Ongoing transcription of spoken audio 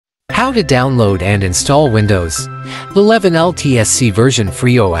How to download and install Windows 11 LTSC version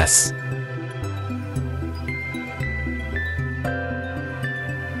free OS.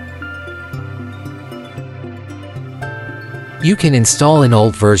 You can install an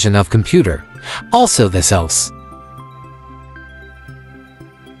old version of computer, also this OS.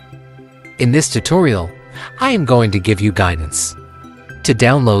 In this tutorial, I am going to give you guidance to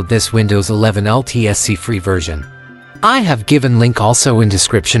download this Windows 11 LTSC free version. I have given link also in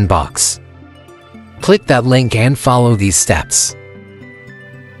description box. Click that link and follow these steps.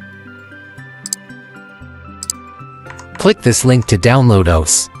 Click this link to download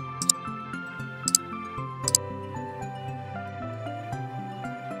OS.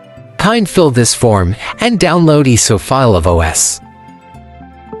 Fill this form and download ISO file of OS.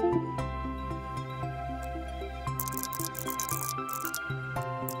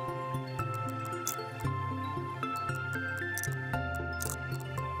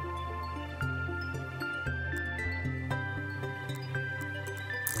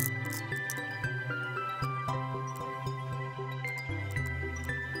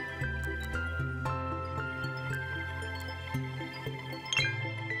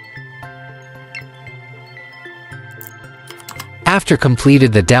 After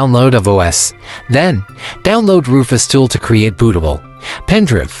completed the download of OS, then download Rufus tool to create bootable pen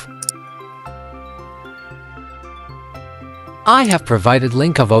drive. I have provided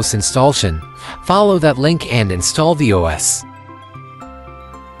link of OS installation. Follow that link and install the OS.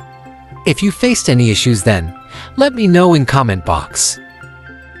 If you faced any issues, then let me know in comment box.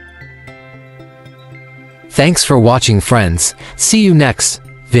 Thanks for watching, friends. See you next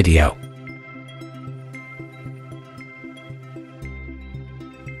video.